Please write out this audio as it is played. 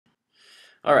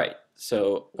All right,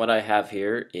 so what I have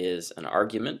here is an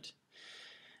argument,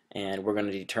 and we're going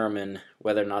to determine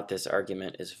whether or not this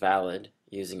argument is valid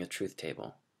using a truth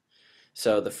table.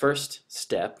 So the first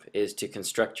step is to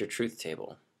construct your truth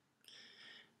table.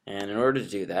 And in order to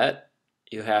do that,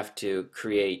 you have to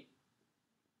create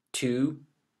two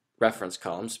reference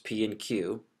columns, P and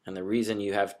Q, and the reason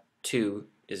you have two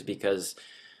is because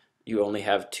you only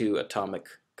have two atomic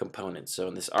components. So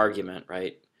in this argument,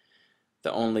 right,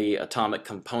 the only atomic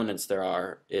components there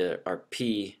are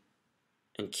P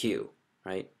and Q,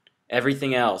 right?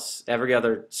 Everything else, every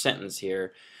other sentence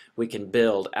here, we can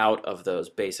build out of those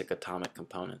basic atomic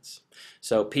components.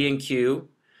 So P and Q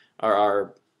are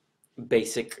our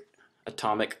basic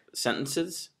atomic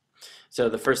sentences. So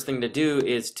the first thing to do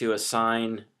is to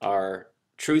assign our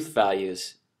truth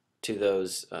values to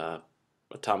those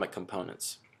atomic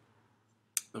components,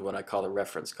 what I call the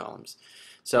reference columns.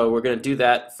 So we're going to do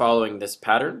that following this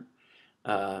pattern.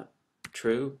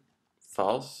 True,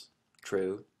 false,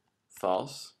 true,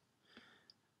 false,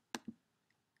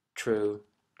 true,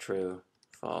 true,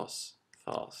 false,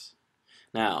 false.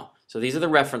 Now, so these are the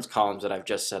reference columns that I've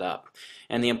just set up.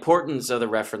 And the importance of the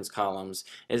reference columns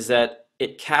is that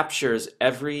it captures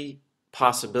every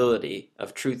possibility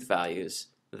of truth values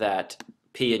that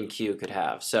P and Q could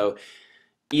have. So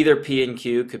either P and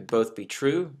Q could both be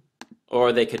true,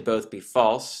 or they could both be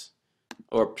false,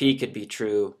 or P could be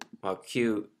true while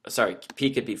P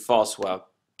could be false while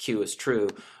Q is true,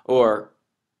 or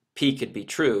P could be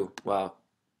true while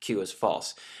Q is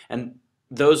false. And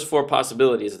those four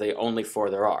possibilities are the only four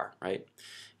there are, right?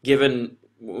 Given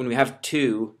when we have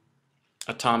two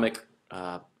atomic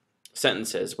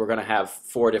sentences, we're going to have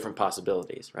four different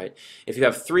possibilities, right? If you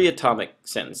have three atomic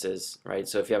sentences, right,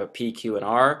 so if you have a P, Q, and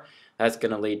R, that's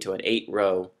going to lead to an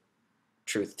 8-row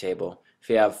truth table. If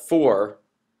you have 4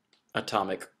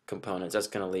 atomic components, that's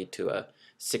going to lead to a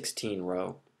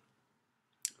 16-row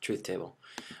truth table.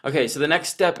 Okay, so the next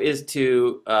step is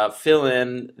to fill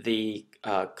in the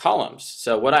columns.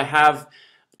 So what I have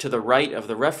to the right of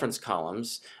the reference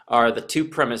columns are the two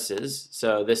premises.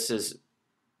 So this is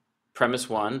premise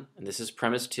 1, and this is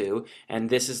premise 2, and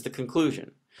this is the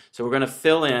conclusion. So we're going to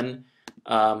fill in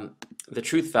the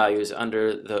truth values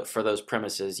for those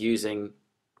premises using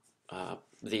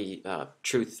the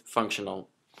truth functional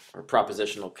or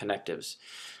propositional connectives.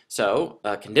 So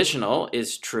conditional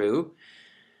is true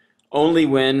only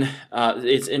when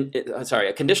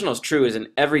a conditional is true is in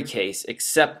every case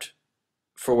except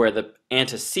for where the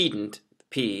antecedent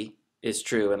P is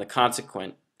true and the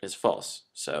consequent is false.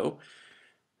 So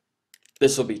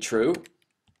this will be true.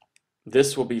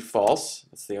 This will be false.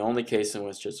 It's the only case in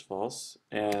which it's false,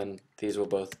 and these will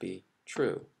both be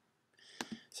true.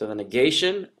 So the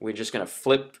negation, we're just going to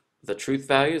flip the truth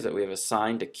values that we have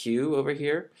assigned to Q over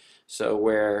here. So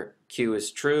where Q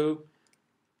is true,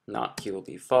 not Q will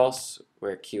be false.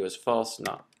 Where Q is false,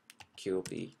 not Q will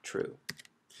be true.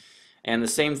 And the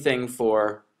same thing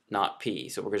for not P.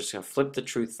 So we're just going to flip the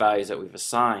truth values that we've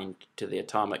assigned to the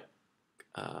atomic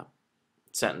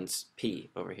sentence P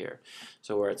over here.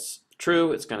 So where it's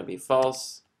true, it's going to be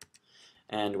false,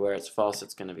 and where it's false,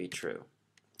 it's going to be true.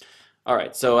 All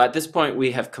right, so at this point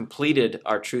we have completed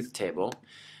our truth table.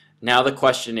 Now the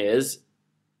question is,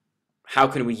 how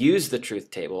can we use the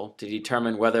truth table to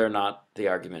determine whether or not the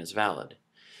argument is valid?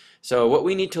 So what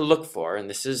we need to look for, and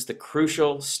this is the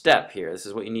crucial step here, this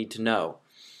is what you need to know.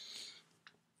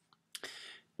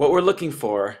 What we're looking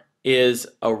for is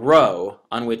a row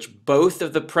on which both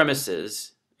of the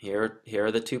premises, here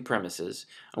are the two premises,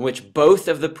 on which both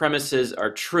of the premises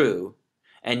are true,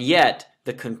 and yet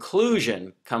the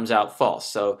conclusion comes out false.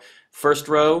 So first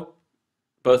row,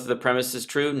 both of the premises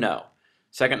true? No.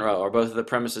 Second row, are both of the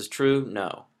premises true?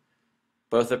 No.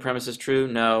 Both of the premises true?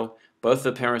 No. Both of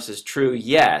the premises true?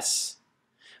 Yes.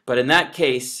 But in that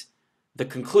case, the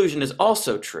conclusion is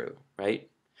also true, right?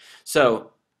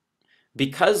 So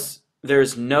because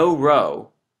there's no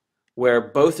row where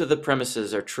both of the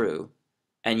premises are true,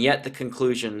 and yet the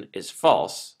conclusion is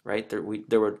false, right?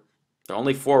 There are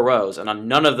only 4 rows, and on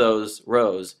none of those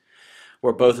rows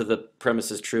were both of the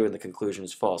premises true and the conclusion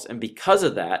is false. And because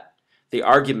of that, the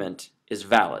argument is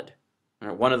valid.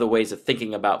 One of the ways of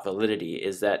thinking about validity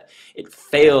is that it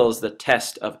fails the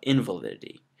test of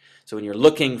invalidity. So when you're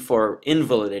looking for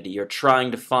invalidity, you're trying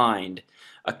to find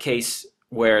a case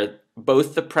where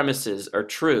both the premises are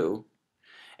true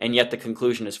and yet the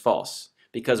conclusion is false.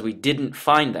 Because we didn't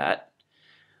find that,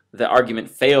 the argument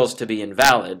fails to be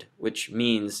invalid, which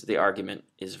means the argument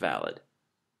is valid.